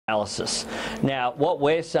analysis. Now, what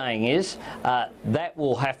we're saying is that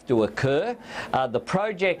will have to occur. The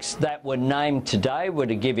projects that were named today were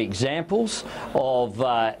to give examples of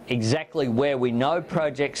exactly where we know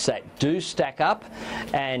projects that do stack up,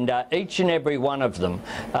 and each and every one of them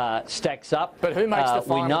stacks up. But who makes the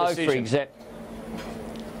final decision?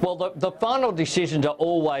 Well, the final decisions are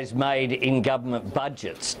always made in government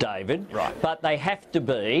budgets, David. Right. But they have to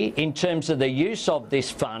be, in terms of the use of this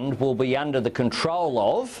fund, will be under the control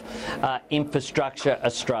of Infrastructure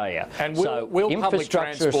Australia. And will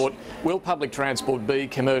public transport be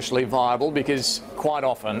commercially viable? Because quite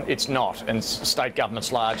often it's not, and state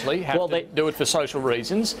governments largely have to do it for social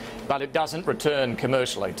reasons, but it doesn't return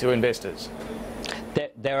commercially to investors.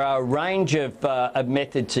 There are a range of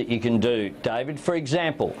methods that you can do, David. For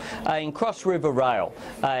example, in Cross River Rail,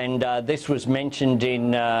 and this was mentioned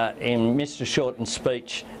in Mr Shorten's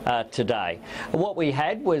speech today, what we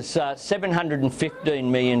had was $715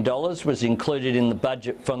 million was included in the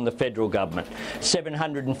budget from the federal government,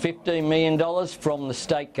 $715 million from the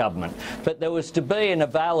state government. But there was to be an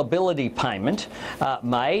availability payment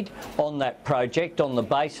made on that project on the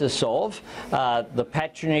basis of the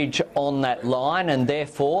patronage on that line, and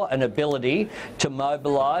therefore an ability to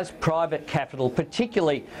mobilise private capital,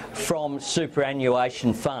 particularly from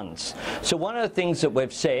superannuation funds. So one of the things that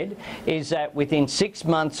we've said is that within 6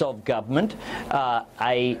 months of government,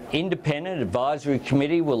 a independent advisory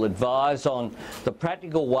committee will advise on the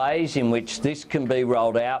practical ways in which this can be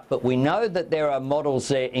rolled out, but we know that there are models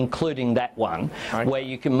there, including that one, where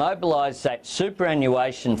you can mobilise that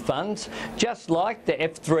superannuation funds, just like the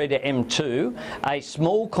F3 to M2. A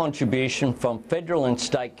small contribution from federal and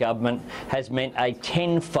state government has meant a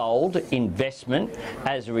tenfold investment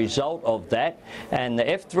as a result of that, and the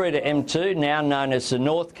F3 to M2, now known as the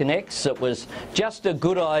North Connects, that was just a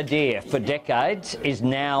good idea for decades, is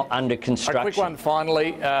now under construction. A quick one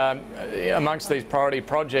finally, amongst these priority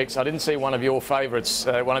projects, I didn't see one of your favourites,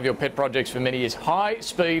 one of your pet projects for many years,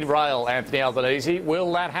 high-speed rail, Anthony Albanese.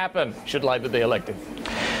 Will that happen should Labor be elected?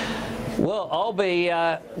 Well, I'll be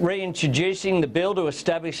reintroducing the bill to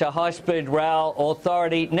establish a high-speed rail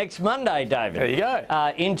authority next Monday, David. There you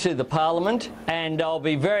go. Into the Parliament, and I'll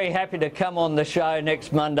be very happy to come on the show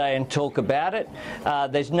next Monday and talk about it.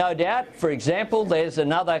 There's no doubt, for example, there's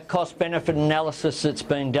another cost-benefit analysis that's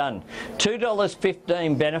been done.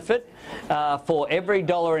 $2.15 benefit for every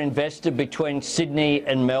dollar invested between Sydney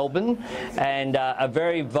and Melbourne, and a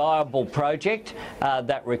very viable project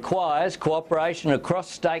that requires cooperation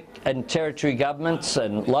across state and territory governments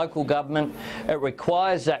and local government. It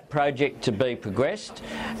requires that project to be progressed,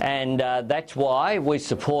 and that's why we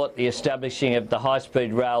support the establishing of the High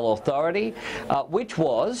Speed Rail Authority, which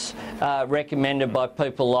was recommended by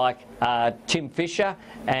people like Tim Fisher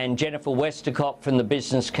and Jennifer Westacott from the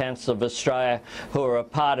Business Council of Australia, who are a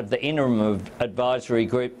part of the interim advisory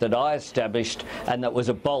group that I established and that was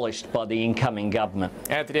abolished by the incoming government.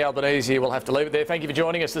 Anthony Albanese, we'll have to leave it there. Thank you for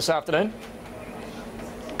joining us this afternoon.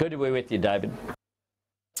 Good to be with you, David.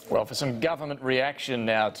 Well, for some government reaction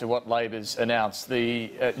now to what Labor's announced,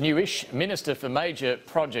 the newish Minister for Major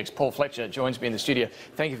Projects, Paul Fletcher, joins me in the studio.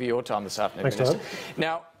 Thank you for your time this afternoon, Thanks, Minister. David.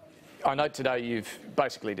 Now, I note today you've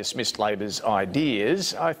basically dismissed Labor's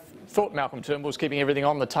ideas. I thought Malcolm Turnbull was keeping everything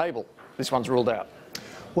on the table. This one's ruled out.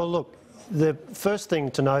 Well, look, the first thing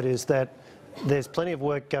to note is that there's plenty of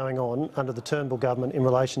work going on under the Turnbull government in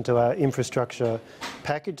relation to our infrastructure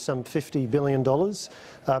package, some $50 billion.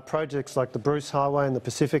 Projects like the Bruce Highway and the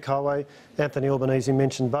Pacific Highway, Anthony Albanese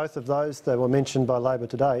mentioned both of those. They were mentioned by Labor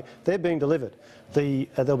today. They're being delivered.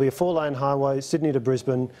 There'll be a 4-lane highway, Sydney to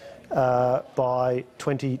Brisbane, by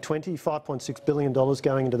 2020, $5.6 billion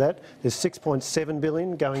going into that. There's $6.7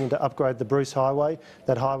 billion going into upgrade the Bruce Highway.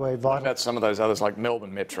 That highway vital. What about some of those others like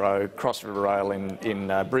Melbourne Metro, Cross River Rail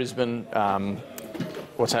in Brisbane?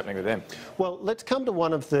 What's happening with them? Well, let's come to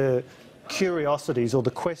one of the curiosities or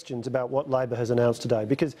the questions about what Labor has announced today,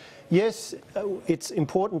 because yes, it's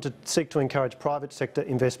important to seek to encourage private sector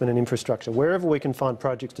investment in infrastructure. Wherever we can find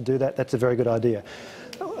projects to do that, that's a very good idea.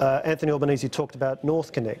 Anthony Albanese talked about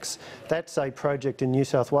North Connects. That's a project in New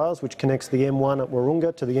South Wales which connects the M1 at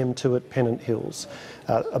Wahroonga to the M2 at Pennant Hills.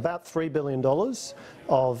 About $3 billion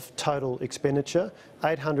of total expenditure,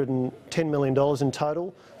 $810 million in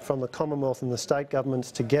total from the Commonwealth and the state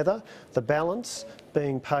governments together, the balance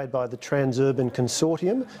being paid by the Transurban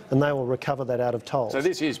Consortium, and they will recover that out of tolls. So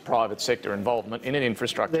this is private sector involvement in an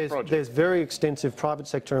infrastructure project? There's very extensive private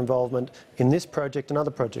sector involvement in this project and other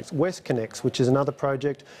projects. West Connects, which is another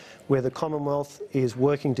project where the Commonwealth is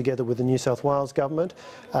working together with the New South Wales Government.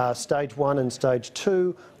 Stage 1 and Stage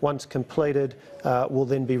 2, once completed, will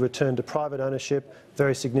then be returned to private ownership.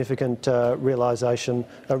 very significant realisation,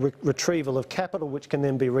 retrieval of capital, which can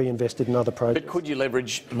then be reinvested in other projects. But could you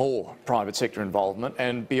leverage more private sector involvement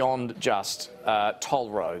and beyond just toll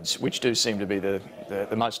roads, which do seem to be the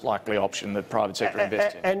most likely option that private sector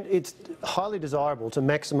invests in? And it's highly desirable to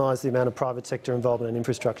maximise the amount of private sector involvement in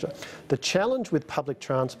infrastructure. The challenge with public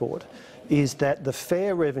transport is that the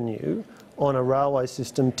fare revenue on a railway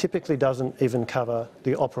system typically doesn't even cover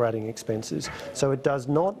the operating expenses. So it does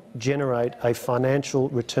not generate a financial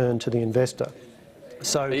return to the investor.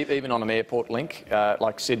 So even on an airport link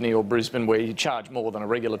like Sydney or Brisbane, where you charge more than a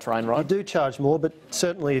regular train ride? You do charge more, but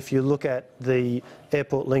certainly if you look at the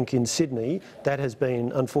airport link in Sydney, that has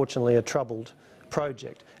been unfortunately a troubled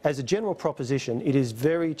project. As a general proposition, it is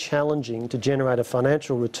very challenging to generate a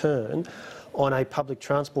financial return on a public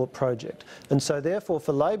transport project. And so therefore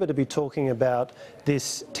for Labor to be talking about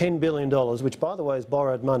this $10 billion, which by the way is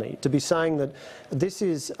borrowed money, to be saying that this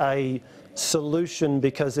is a solution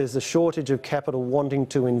because there's a shortage of capital wanting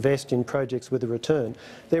to invest in projects with a return.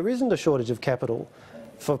 There isn't a shortage of capital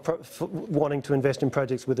for wanting to invest in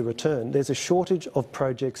projects with a return. There's a shortage of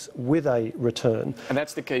projects with a return. And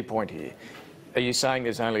that's the key point here. Are you saying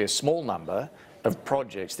there's only a small number of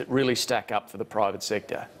projects that really stack up for the private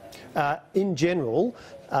sector? In general,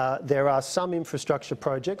 there are some infrastructure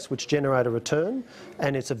projects which generate a return,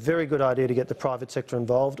 and it's a very good idea to get the private sector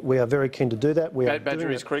involved. We are very keen to do that.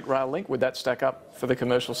 Badgerys Creek Rail Link, would that stack up for the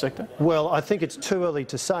commercial sector? Well, I think it's too early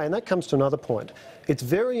to say, and that comes to another point. It's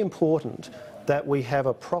very important that we have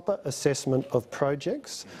a proper assessment of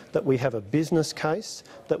projects, that we have a business case,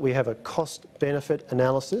 that we have a cost-benefit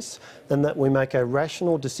analysis, and that we make a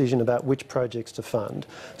rational decision about which projects to fund.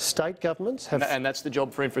 State governments have... And that's the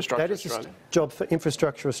job for Infrastructure Australia? That is the job for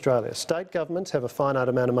Infrastructure Australia. State governments have a finite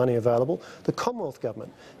amount of money available. The Commonwealth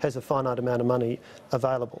Government has a finite amount of money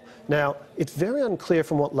available. Now, it's very unclear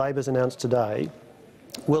from what Labor's announced today,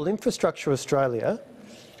 will Infrastructure Australia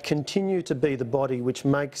continue to be the body which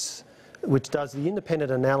does the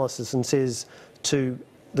independent analysis and says to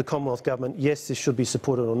the Commonwealth Government, yes, this should be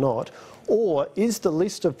supported or not? Or is the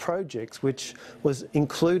list of projects which was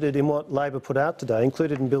included in what Labor put out today,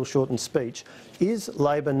 included in Bill Shorten's speech, is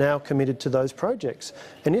Labor now committed to those projects?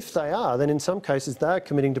 And if they are, then in some cases they are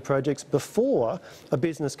committing to projects before a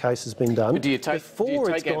business case has been done. But do you take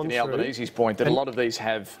Anthony Albanese's point that a lot of these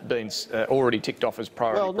have been already ticked off as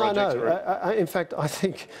priority projects? Well, no. In fact, I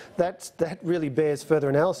think that really bears further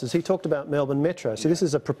analysis. He talked about Melbourne Metro. So this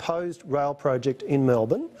is a proposed rail project in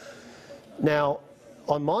Melbourne. Now,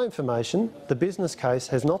 on my information, the business case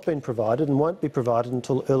has not been provided and won't be provided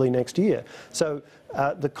until early next year. So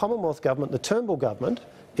the Commonwealth Government, the Turnbull Government,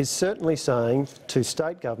 is certainly saying to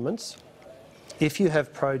state governments, if you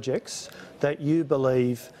have projects that you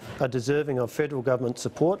believe are deserving of federal government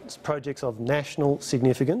support, projects of national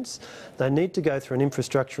significance, they need to go through an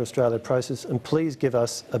Infrastructure Australia process, and please give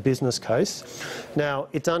us a business case. Now,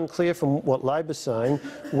 it's unclear from what Labor's saying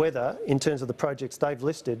whether, in terms of the projects they've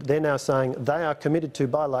listed, they're now saying they are committed to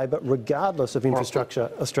by Labor regardless of Infrastructure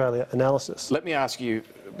Australia analysis. Let me ask you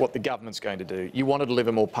what the government's going to do. You want to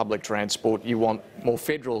deliver more public transport, you want more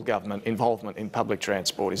federal government involvement in public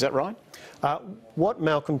transport, is that right? What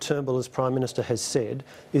Malcolm Turnbull as Prime Minister has said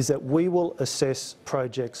is that we will assess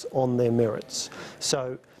projects on their merits.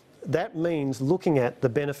 So that means looking at the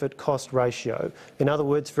benefit-cost ratio. In other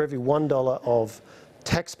words, for every $1 of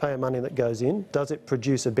taxpayer money that goes in, does it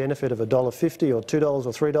produce a benefit of $1.50 or $2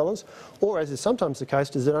 or $3? Or, as is sometimes the case,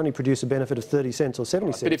 does it only produce a benefit of 30 cents or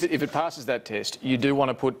 70 cents? But if it passes that test, you do want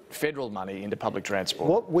to put federal money into public transport.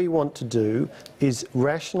 What we want to do is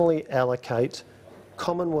rationally allocate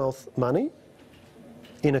Commonwealth money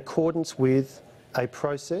in accordance with a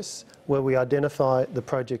process where we identify the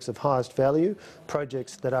projects of highest value,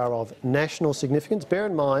 projects that are of national significance. Bear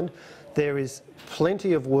in mind, there is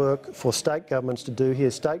plenty of work for state governments to do here.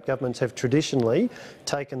 State governments have traditionally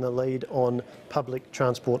taken the lead on public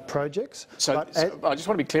transport projects. So I just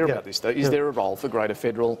want to be clear about this, though. Is there a role for greater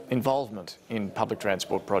federal involvement in public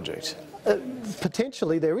transport projects?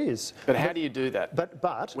 Potentially there is. But how do you do that?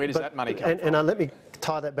 But where does that money come from? And let me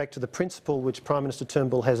tie that back to the principle which Prime Minister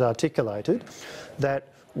Turnbull has articulated, that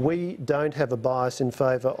we don't have a bias in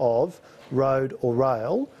favour of road or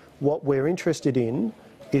rail. What we're interested in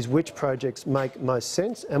is which projects make most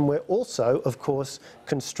sense, and we're also, of course,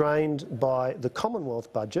 constrained by the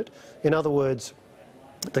Commonwealth budget. In other words,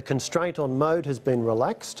 the constraint on mode has been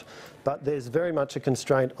relaxed, but there's very much a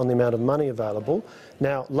constraint on the amount of money available.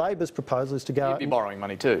 Now, Labor's proposal is to go out... You'd be borrowing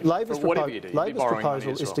money too. Labor's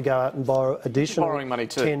proposal is to go out and borrow additional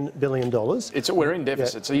 $10 billion. We're in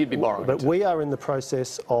deficit, so you'd be borrowing But we are in the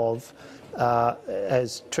process of,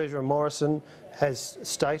 as Treasurer Morrison has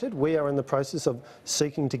stated, we are in the process of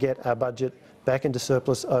seeking to get our budget back into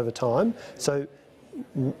surplus over time. So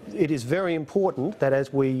it is very important that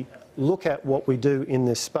as we look at what we do in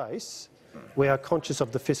this space, we are conscious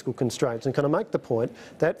of the fiscal constraints. And can I make the point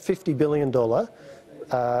that $50 billion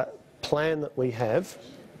plan that we have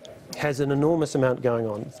has an enormous amount going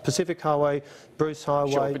on. Pacific Highway, Bruce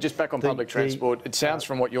Highway... Sure, but just back on public transport, it sounds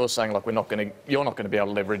from what you're saying like you're not going to be able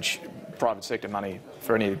to leverage private sector money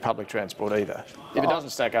for any public transport either. If it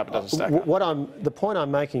doesn't stack up, it doesn't stack up. The point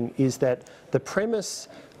I'm making is that the premise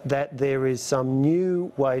that there is some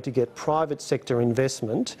new way to get private sector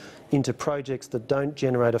investment into projects that don't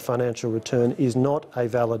generate a financial return is not a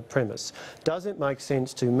valid premise. Does it make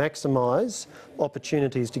sense to maximise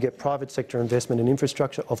opportunities to get private sector investment in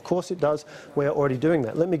infrastructure? Of course it does. We're already doing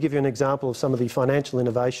that. Let me give you an example of some of the financial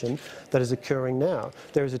innovation that is occurring now.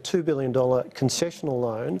 There is a $2 billion concessional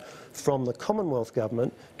loan from the Commonwealth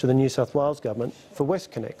Government to the New South Wales Government for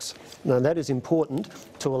WestConnex. Now that is important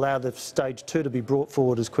to allow the stage 2 to be brought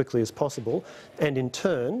forward as quickly as possible, and in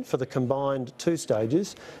turn for the combined 2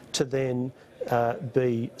 stages to then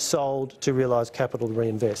be sold to realise capital to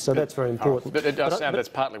reinvest. So that's very important. But it does sound that's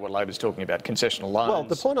partly what Labor's talking about, concessional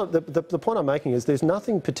loans. Well, the point I'm making is there's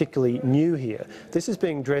nothing particularly new here. This is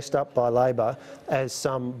being dressed up by Labor as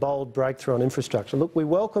some bold breakthrough on infrastructure. Look, we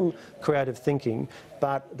welcome creative thinking,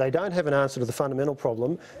 but they don't have an answer to the fundamental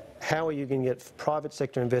problem. How are you going to get private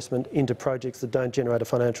sector investment into projects that don't generate a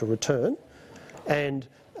financial return? And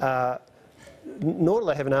nor do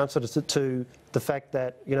they have an answer to the fact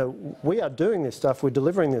that, you know, we are doing this stuff, we're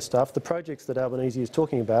delivering this stuff. The projects that Albanese is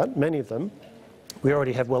talking about, many of them, we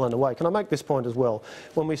already have well underway. Can I make this point as well?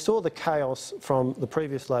 When we saw the chaos from the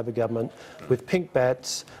previous Labor government with pink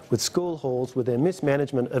bats, with school halls, with their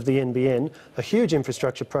mismanagement of the NBN, a huge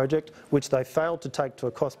infrastructure project which they failed to take to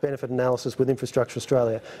a cost-benefit analysis with Infrastructure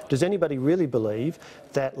Australia, does anybody really believe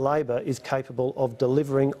that Labor is capable of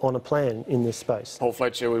delivering on a plan in this space? Paul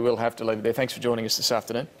Fletcher, we will have to leave it there. Thanks for joining us this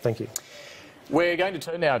afternoon. Thank you. We're going to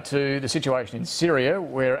turn now to the situation in Syria,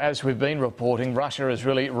 where, as we've been reporting, Russia has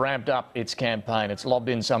really ramped up its campaign. It's lobbed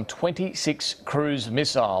in some 26 cruise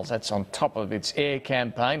missiles. That's on top of its air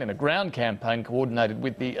campaign and a ground campaign coordinated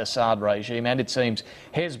with the Assad regime. And it seems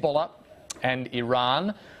Hezbollah and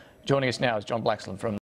Iran. Joining us now is John Blaxland from